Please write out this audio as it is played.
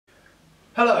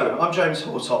Hello, I'm James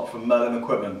Hortop from Merlin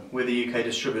Equipment. We're the UK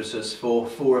distributors for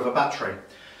Fullriver battery.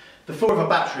 The Fullriver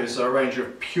batteries are a range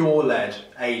of pure lead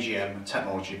AGM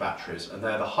technology batteries, and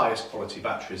they're the highest quality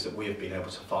batteries that we have been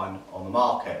able to find on the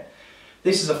market.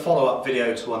 This is a follow-up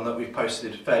video to one that we've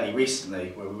posted fairly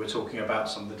recently, where we were talking about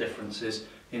some of the differences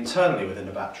internally within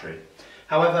the battery.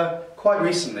 However, quite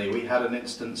recently we had an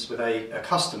instance with a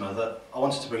customer that I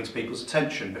wanted to bring to people's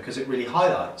attention because it really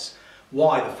highlights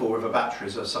why the Fullriver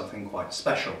batteries are something quite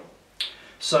special.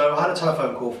 So I had a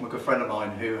telephone call from a good friend of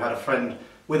mine who had a friend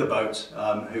with a boat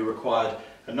who required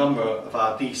a number of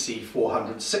our DC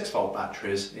 400 6-volt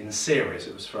batteries in series.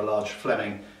 It was for a large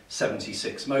Fleming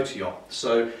 76 motor yacht.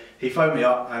 So he phoned me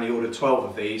up and he ordered 12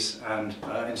 of these and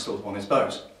installed them on his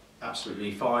boat.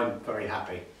 Absolutely fine, very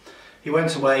happy. He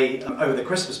went away over the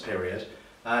Christmas period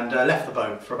and left the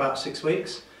boat for about 6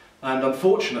 weeks. And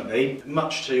unfortunately,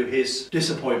 much to his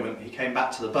disappointment, he came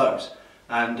back to the boat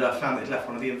and found that he'd left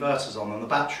one of the inverters on and the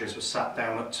batteries were sat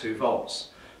down at 2 volts.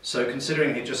 So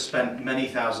considering he'd just spent many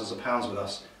thousands of pounds with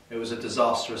us, it was a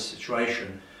disastrous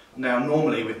situation. Now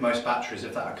normally with most batteries,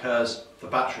 if that occurs, the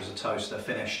batteries are toast, they're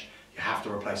finished, you have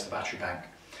to replace the battery bank.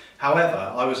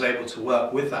 However, I was able to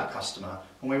work with that customer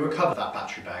and we recovered that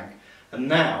battery bank, and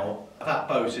now that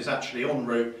boat is actually en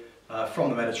route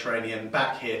from the Mediterranean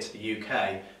back here to the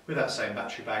UK with that same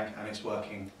battery bank, and it's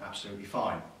working absolutely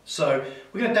fine. So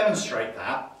we're going to demonstrate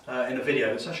that in a video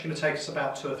that's actually going to take us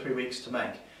about 2 or 3 weeks to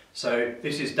make. So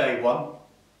this is day one.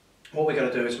 What we're going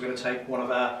to do is we're going to take one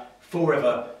of our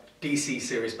Fullriver DC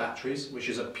series batteries, which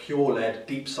is a pure lead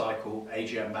deep cycle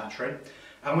AGM battery,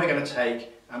 and we're going to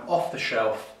take an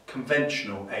off-the-shelf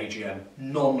conventional AGM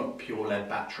non-pure lead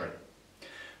battery.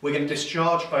 We're going to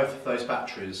discharge both of those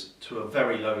batteries to a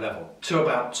very low level, to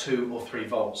about 2 or 3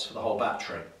 volts for the whole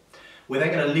battery. We're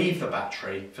then going to leave the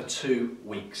battery for 2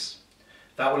 weeks.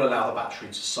 That will allow the battery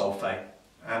to sulphate,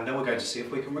 and then we're going to see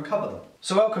if we can recover them.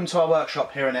 So welcome to our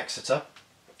workshop here in Exeter.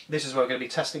 This is where we're going to be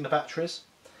testing the batteries.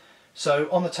 So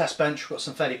on the test bench we've got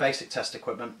some fairly basic test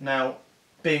equipment. Now,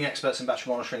 being experts in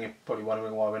battery monitoring, you're probably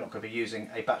wondering why we're not going to be using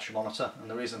a battery monitor, and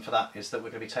the reason for that is that we're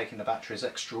going to be taking the batteries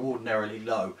extraordinarily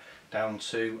low, down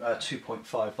to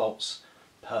 2.5 volts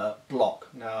per block.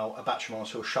 Now a battery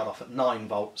monitor will shut off at 9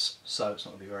 volts, so it's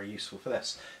not going to be very useful for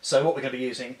this. So what we're going to be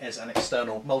using is an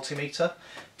external multimeter.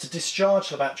 To discharge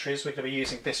the batteries we're going to be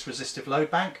using this resistive load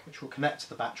bank, which will connect to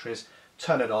the batteries,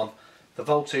 turn it on. The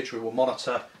voltage we will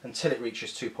monitor until it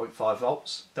reaches 2.5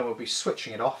 volts, then we'll be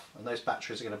switching it off, and those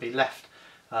batteries are going to be left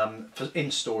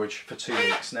in storage for 2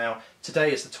 weeks. Now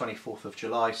today is the 24th of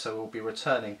July, so we'll be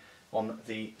returning on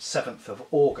the 7th of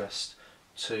August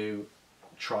to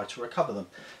try to recover them.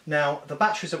 Now the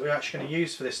batteries that we're actually going to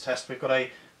use for this test, we've got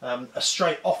a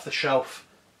straight off-the-shelf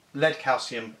lead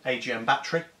calcium AGM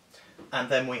battery, and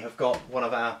then we have got one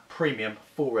of our premium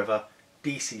Fullriver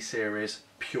DC series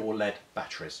pure lead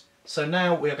batteries. So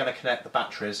now we are going to connect the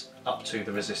batteries up to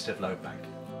the resistive load bank.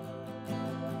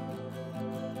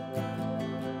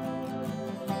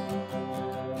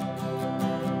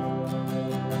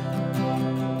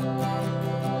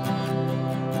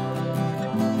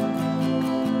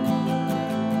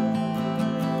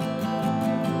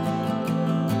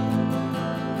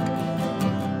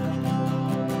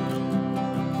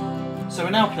 So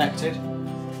we're now connected.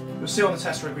 You'll see on the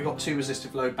test rig we've got 2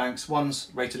 resistive load banks. One's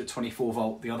rated at 24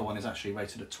 volt, the other one is actually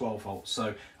rated at 12 volts.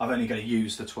 So I've only going to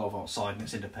use the 12 volt side, and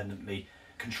it's independently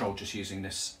controlled just using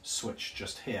this switch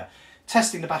just here.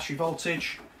 Testing the battery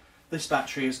voltage. This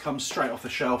battery has come straight off the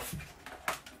shelf,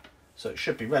 so it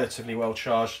should be relatively well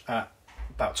charged at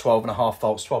about 12.5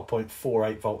 volts,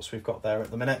 12.48 volts we've got there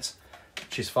at the minute,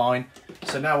 which is fine.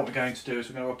 So now what we're going to do is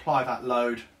we're going to apply that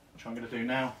load, which I'm going to do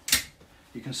now.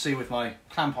 You can see with my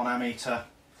clamp on ammeter,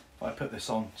 if I put this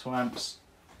on to amps,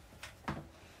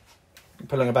 I'm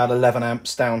pulling about 11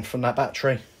 amps down from that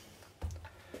battery.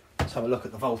 Let's have a look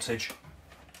at the voltage.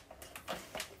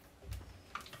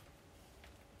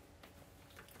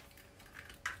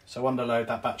 So under load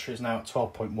that battery is now at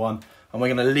 12.1, and we're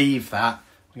going to leave that.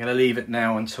 We're going to leave it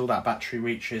now until that battery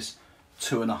reaches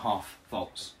 2.5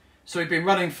 volts. So we've been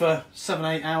running for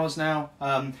 7-8 hours now.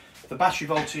 The battery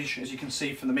voltage, as you can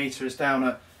see from the meter, is down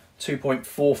at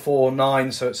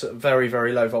 2.449, so it's at a very,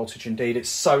 very low voltage indeed. It's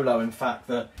so low, in fact,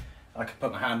 that I can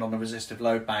put my hand on the resistive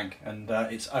load bank and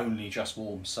it's only just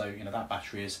warm. So you know that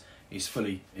battery is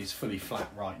fully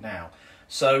flat right now.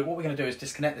 So what we're going to do is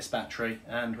disconnect this battery,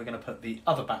 and we're going to put the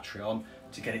other battery on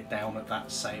to get it down at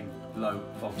that same low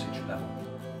voltage level.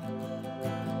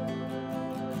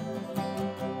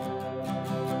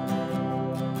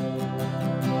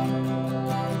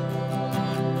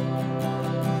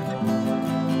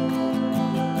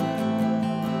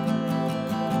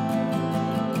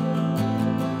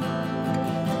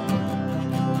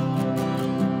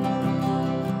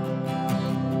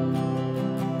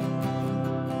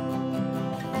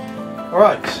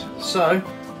 Alright, so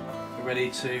we're ready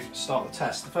to start the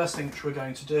test. The first thing which we're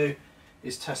going to do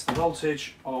is test the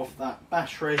voltage of that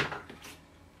battery,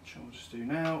 which I'll just do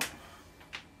now.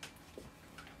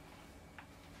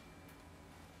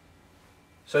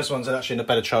 So this one's actually in a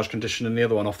better charge condition than the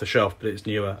other one off the shelf, but it's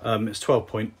newer. It's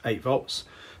 12.8 volts.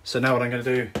 So now what I'm going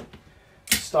to do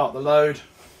is start the load.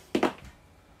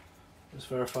 Just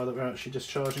verify that we're actually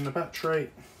discharging the battery.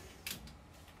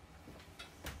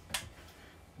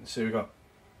 So we've got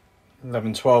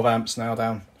 11-12 amps now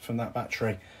down from that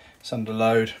battery. It's under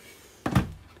load.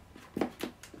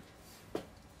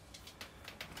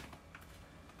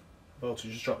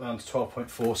 Voltage has dropped down to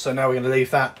 12.4. So now we're going to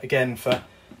leave that again for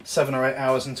 7 or 8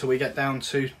 hours until we get down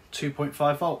to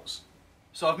 2.5 volts.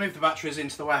 So I've moved the batteries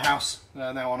into the warehouse.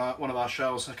 Now on one of our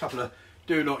shelves, a couple of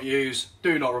do not use,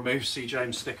 do not remove C.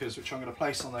 James stickers, which I'm going to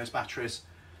place on those batteries,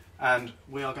 and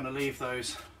we are going to leave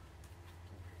those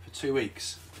for 2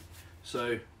 weeks.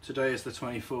 So today is the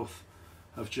 24th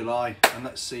of July, and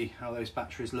let's see how those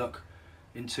batteries look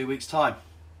in 2 weeks' time.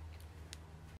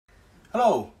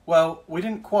 Hello, well, we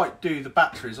didn't quite do the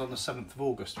batteries on the 7th of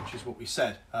August, which is what we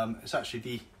said. It's actually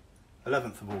the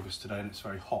 11th of August today, and it's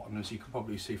very hot, and as you can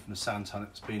probably see from the sand ton,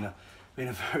 it's been a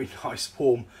very nice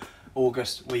warm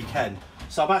August weekend.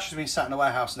 So our batteries have been sat in the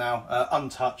warehouse now,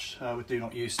 untouched, with do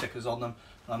not use stickers on them.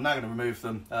 I'm now going to remove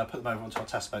them, put them over onto our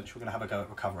test bench. We're going to have a go at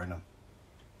recovering them.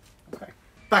 Okay.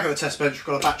 Back at the test bench, we've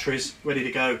got our batteries ready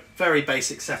to go. Very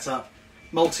basic setup,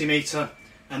 multimeter,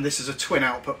 and this is a twin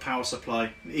output power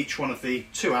supply. Each one of the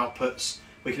 2 outputs,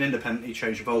 we can independently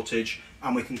change the voltage,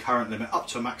 and we can current limit up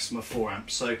to a maximum of 4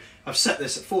 amps. So I've set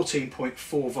this at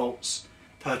 14.4 volts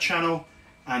per channel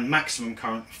and maximum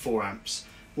current 4 amps.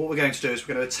 What we're going to do is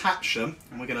we're going to attach them,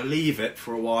 and we're going to leave it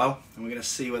for a while, and we're going to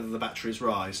see whether the batteries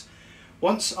rise.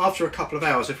 Once, after a couple of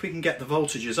hours, if we can get the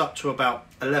voltages up to about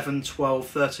 11, 12,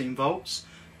 13 volts,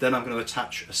 then I'm going to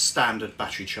attach a standard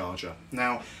battery charger.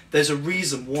 Now, there's a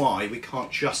reason why we can't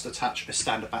just attach a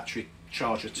standard battery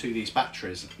charger to these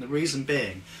batteries. And the reason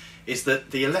being is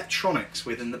that the electronics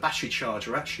within the battery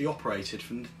charger are actually operated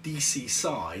from the DC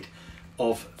side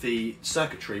of the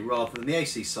circuitry rather than the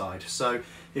AC side. So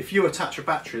if you attach a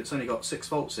battery that's only got 6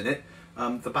 volts in it,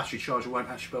 the battery charger won't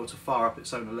actually be able to fire up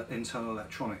its own internal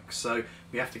electronics. So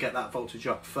we have to get that voltage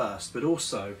up first, but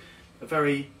also a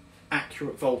very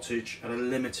accurate voltage and a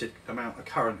limited amount of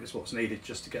current is what's needed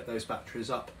just to get those batteries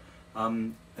up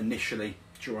initially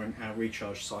during our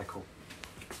recharge cycle.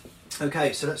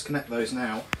 Okay, so let's connect those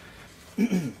now.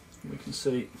 We can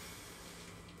see.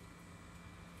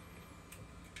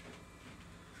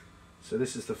 So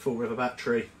this is the Fullriver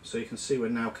battery, so you can see we're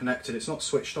now connected. It's not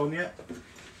switched on yet,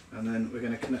 and then we're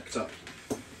going to connect up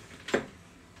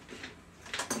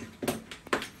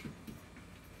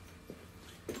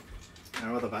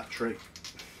our other battery.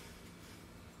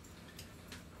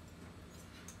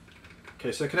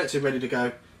 Okay, so connected, ready to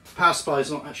go. The power supply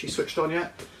is not actually switched on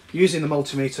yet. Using the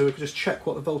multimeter, we can just check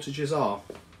what the voltages are.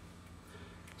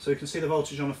 So you can see the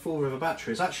voltage on a Fullriver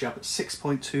battery is actually up at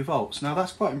 6.2 volts. Now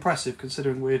that's quite impressive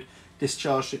considering we'd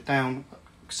discharged it down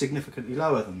significantly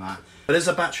lower than that. But as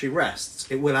a battery rests,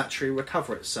 it will actually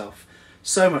recover itself.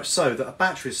 So much so that a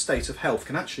battery's state of health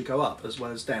can actually go up as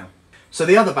well as down. So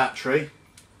the other battery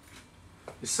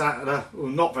is sat at a, well,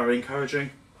 not very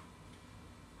encouraging,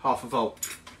 0.5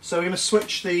 volt. So we're going to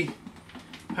switch the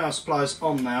power supplies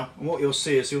on now, and what you'll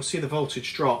see is the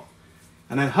voltage drop,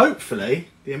 and then hopefully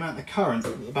the amount of current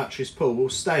that the batteries pull will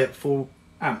stay at 4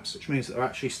 amps, which means that they're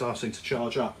actually starting to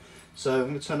charge up. So I'm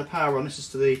going to turn the power on. This is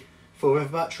to the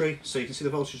Fullriver battery, so you can see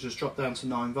the voltage has dropped down to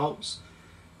 9 volts.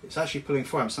 It's actually pulling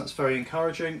 4 amps, that's very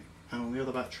encouraging. And on the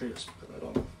other battery, let's put that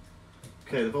on.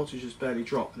 Okay, the voltage has barely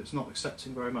dropped, but it's not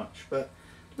accepting very much. But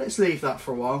let's leave that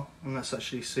for a while, and let's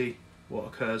actually see what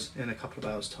occurs in a couple of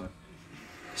hours' time.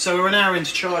 So we're an hour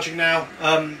into charging now.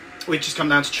 We've just come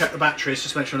down to check the batteries,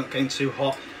 just make sure we're not getting too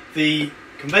hot. The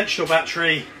conventional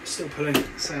battery is still pulling the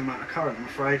same amount of current, I'm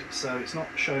afraid, so it's not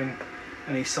showing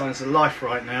any signs of life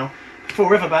right now. The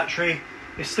Fullriver battery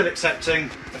is still accepting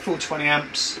a full 20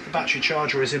 amps. The battery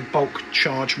charger is in bulk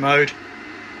charge mode.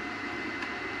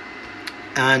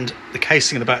 And the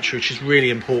casing of the battery, which is really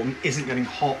important, isn't getting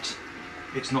hot.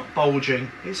 It's not bulging.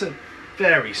 It's a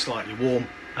very slightly warm,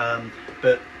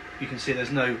 but you can see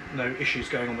there's no issues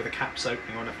going on with the caps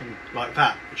opening or anything like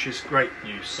that, which is great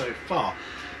news so far.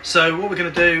 So what we're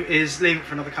going to do is leave it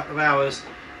for another couple of hours.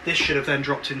 This should have then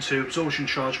dropped into absorption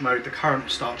charge mode. The current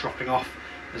will start dropping off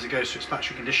as it goes to its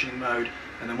battery conditioning mode,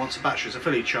 and then once the batteries are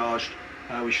fully charged,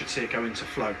 we should see it go into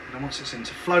float. And once it's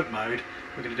into float mode,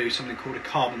 we're going to do something called a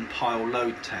carbon pile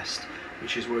load test,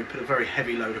 which is where we put a very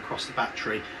heavy load across the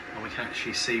battery and we can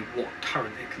actually see what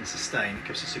current it can sustain. It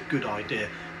gives us a good idea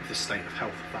of the state of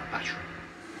health of that battery.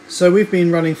 So we've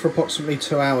been running for approximately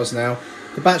 2 hours now.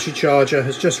 The battery charger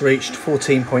has just reached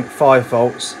 14.5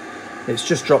 volts. It's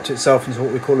just dropped itself into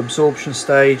what we call absorption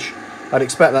stage. I'd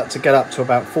expect that to get up to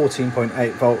about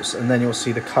 14.8 volts, and then you'll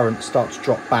see the current start to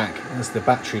drop back as the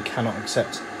battery cannot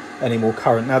accept any more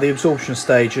current. Now the absorption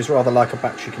stage is rather like a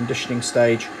battery conditioning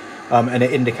stage, and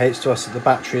it indicates to us that the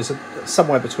battery is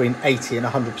somewhere between 80 and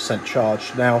 100%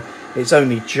 charged. Now it's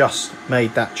only just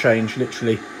made that change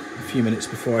literally a few minutes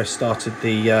before I started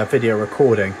the video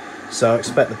recording, so I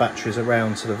expect the battery is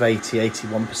around sort of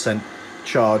 80-81%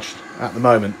 charged at the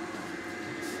moment.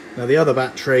 Now the other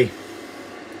battery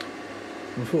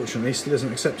unfortunately still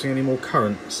isn't accepting any more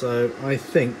current, so I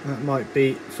think that might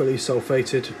be fully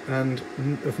sulphated and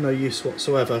of no use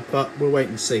whatsoever, but we'll wait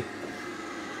and see.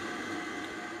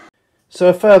 So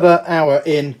a further hour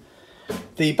in,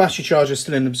 the battery charger is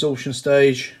still in absorption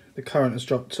stage. The current has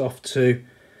dropped off to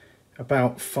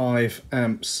about 5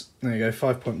 amps. There you go,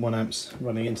 5.1 amps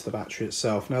running into the battery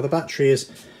itself. Now the battery is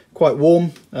quite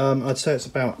warm. I'd say it's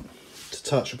about, to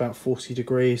touch, about 40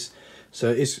 degrees. So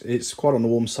it's quite on the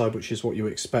warm side, which is what you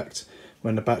expect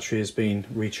when the battery has been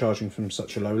recharging from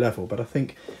such a low level. But I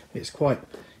think it's quite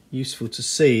useful to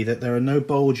see that there are no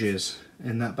bulges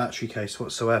in that battery case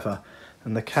whatsoever,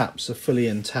 and the caps are fully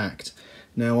intact.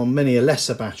 Now on many a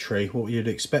lesser battery, what you'd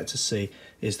expect to see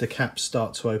is the caps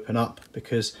start to open up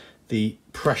because the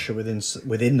pressure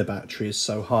within the battery is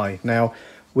so high. Now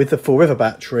with the Fullriver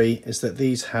battery is that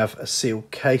these have a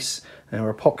sealed case, and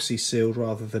are epoxy sealed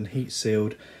rather than heat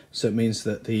sealed. So it means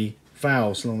that the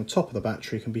valves along the top of the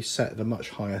battery can be set at a much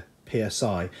higher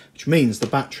PSI, which means the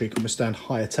battery can withstand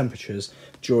higher temperatures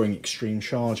during extreme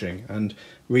charging, and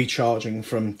recharging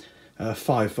from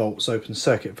 5 volts open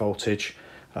circuit voltage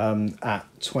at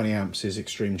 20 amps is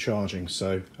extreme charging.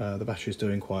 So the battery is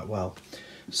doing quite well.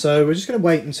 So we're just going to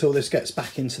wait until this gets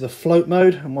back into the float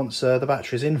mode, and once the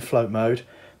battery is in float mode,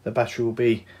 the battery will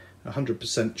be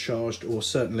 100% charged, or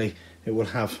certainly it will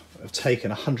have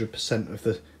taken 100% of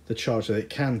the charge that it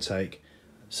can take.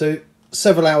 So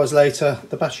several hours later,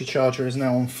 the battery charger is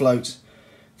now on float,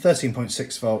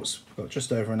 13.6 volts. We've got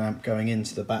just over an amp going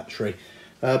into the battery.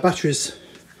 Battery's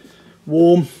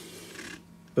warm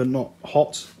but not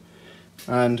hot,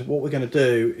 and what we're going to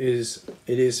do is,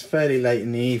 it is fairly late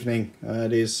in the evening,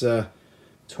 it is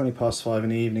 20 past 5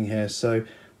 in the evening here, so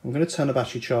I'm going to turn the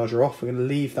battery charger off. We're going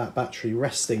to leave that battery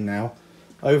resting now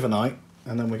overnight,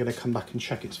 and then we're going to come back and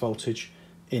check its voltage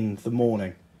in the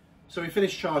morning. So we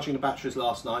finished charging the batteries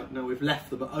last night. Now we've left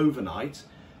them overnight,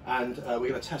 and we're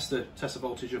going to test the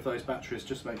voltage of those batteries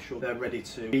just to make sure they're ready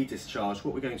to be discharged.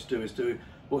 What we're going to do is do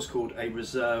what's called a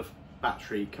reserve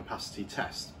battery capacity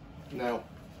test. Now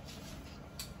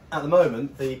at the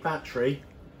moment the battery,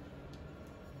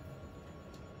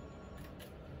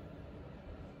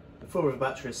 the Fullriver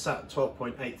battery is sat at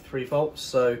 12.83 volts,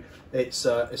 so it's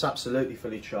absolutely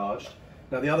fully charged.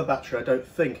 Now the other battery I don't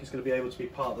think is going to be able to be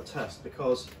part of the test,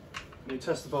 because when you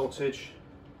test the voltage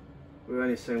we're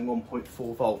only seeing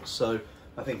 1.4 volts, so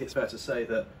I think it's fair to say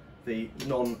that the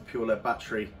non-pure lead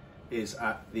battery is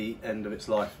at the end of its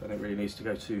life and it really needs to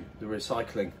go to the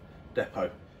recycling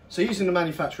depot. So using the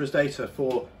manufacturer's data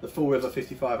for the Fullriver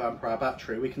 55 amp hour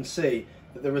battery, we can see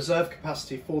that the reserve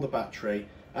capacity for the battery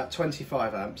at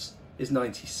 25 amps is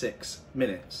 96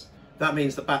 minutes. That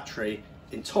means the battery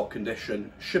in top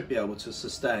condition should be able to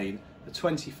sustain the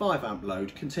 25 amp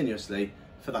load continuously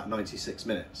for that 96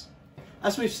 minutes.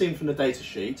 As we've seen from the data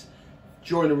sheet,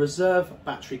 during a reserve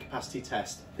battery capacity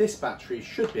test, this battery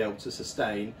should be able to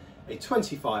sustain a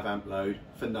 25 amp load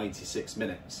for 96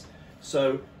 minutes.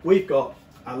 So we've got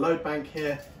our load bank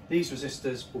here. These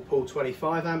resistors will pull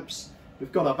 25 amps.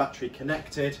 We've got our battery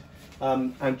connected,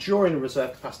 and during a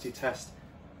reserve capacity test,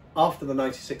 after the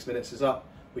 96 minutes is up,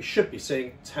 we should be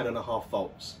seeing 10.5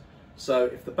 volts. So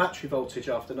if the battery voltage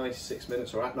after 96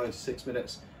 minutes, or at 96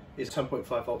 minutes, is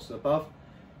 10.5 volts and above,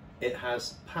 it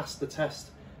has passed the test.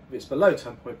 If it's below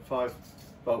 10.5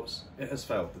 volts, it has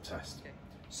failed the test.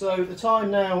 So the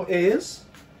time now is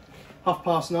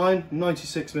 9:30.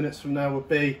 96 minutes from now would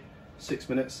be 6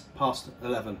 minutes past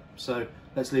 11. So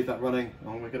let's leave that running,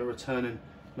 and we're going to return in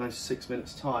 96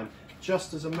 minutes time.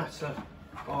 Just as a matter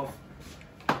of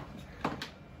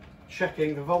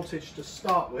checking the voltage to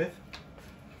start with,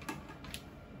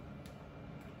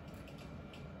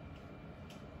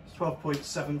 it's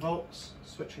 12.7 volts,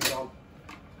 switching on,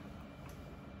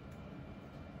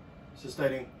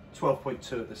 sustaining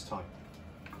 12.2 at this time.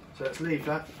 So let's leave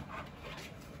that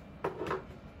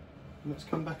and let's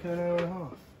come back in an hour and a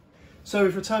half. So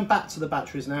we've returned back to the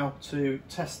batteries now to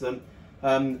test them.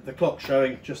 The clock's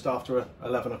showing just after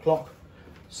 11 o'clock.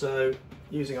 So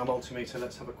using our multimeter,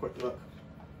 let's have a quick look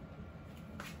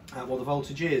at what the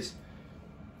voltage is.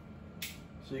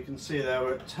 So you can see there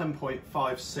we're at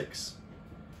 10.56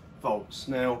 volts.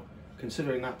 Now,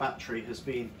 considering that battery has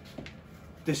been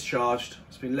discharged,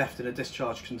 it's been left in a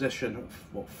discharged condition of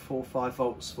what, 4 or 5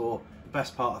 volts for the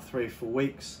best part of 3 or 4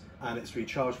 weeks, and it's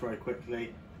recharged very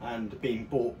quickly and being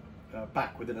brought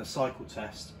back within a cycle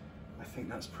test, I think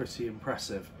that's pretty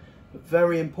impressive. But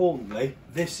very importantly,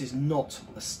 this is not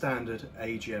a standard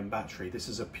AGM battery. This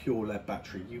is a pure lead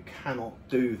battery. You cannot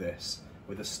do this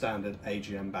with a standard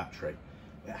AGM battery.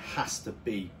 It has to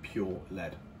be pure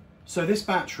lead. So this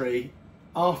battery,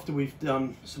 after we've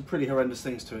done some pretty horrendous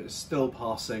things to it, is still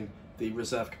passing the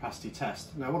reserve capacity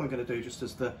test. Now what I'm going to do just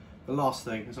as the last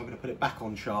thing is I'm going to put it back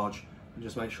on charge and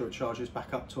just make sure it charges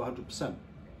back up to 100%.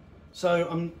 So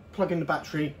I'm plugging the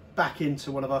battery back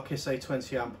into one of our KISS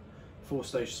A20 amp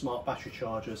 4-stage smart battery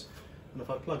chargers, and if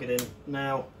I plug it in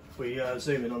now, if we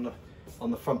zoom in on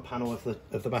the front panel of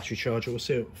the battery charger, we'll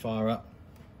see it fire up.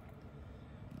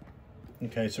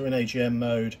 Okay, so we're in AGM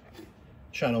mode,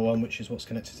 channel 1, which is what's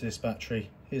connected to this battery.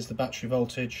 Here's the battery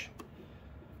voltage,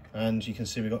 and you can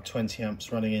see we've got 20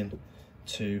 amps running in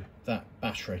to that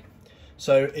battery.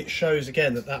 So it shows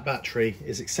again that that battery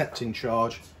is accepting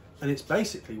charge, and it's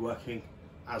basically working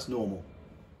as normal.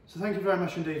 So thank you very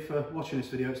much indeed for watching this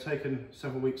video. It's taken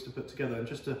several weeks to put together, and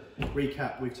just to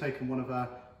recap, we've taken one of our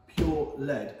pure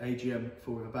lead AGM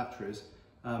Fullriver batteries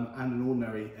and an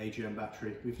ordinary AGM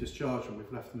battery. We've discharged them,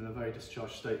 we've left them in a very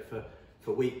discharged state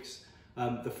for weeks.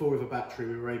 The Fullriver battery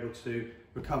we were able to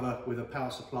recover with a power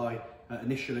supply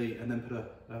initially, and then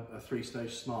put a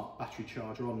 3-stage smart battery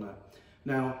charger on there.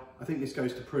 Now, I think this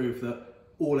goes to prove that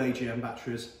all AGM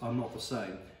batteries are not the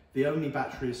same. The only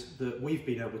batteries that we've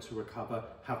been able to recover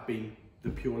have been the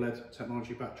pure lead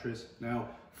technology batteries. Now,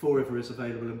 Fullriver is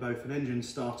available in both an engine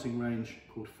starting range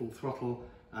called Full Throttle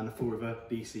and the Fullriver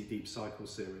DC Deep Cycle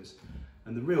series.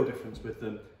 And the real difference with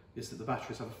them is that the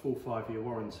batteries have a full 5-year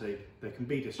warranty. They can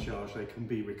be discharged, they can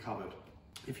be recovered.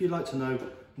 If you'd like to know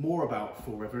more about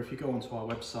Fullriver, if you go onto our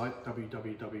website,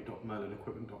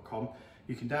 www.merlinequipment.com,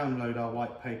 you can download our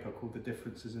white paper called The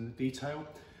Differences in the Detail.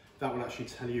 That will actually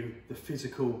tell you the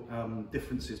physical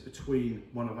differences between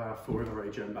one of our Fullriver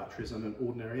AGM batteries and an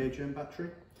ordinary AGM battery.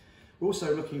 We're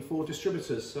also looking for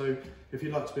distributors, so if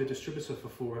you'd like to be a distributor for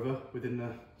Fullriver within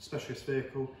the specialist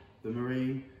vehicle, the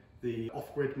marine, the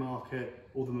off-grid market,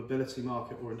 or the mobility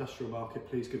market or industrial market,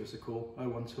 please give us a call,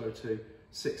 01202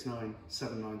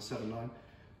 697979.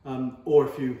 Or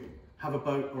if you have a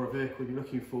boat or a vehicle you're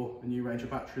looking for a new range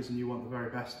of batteries and you want the very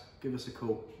best, give us a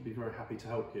call. We'll be very happy to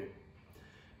help you.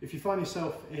 If you find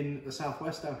yourself in the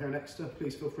southwest down here in Exeter,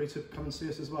 please feel free to come and see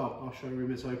us as well. Our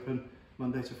showroom is open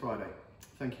Monday to Friday.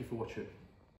 Thank you for watching.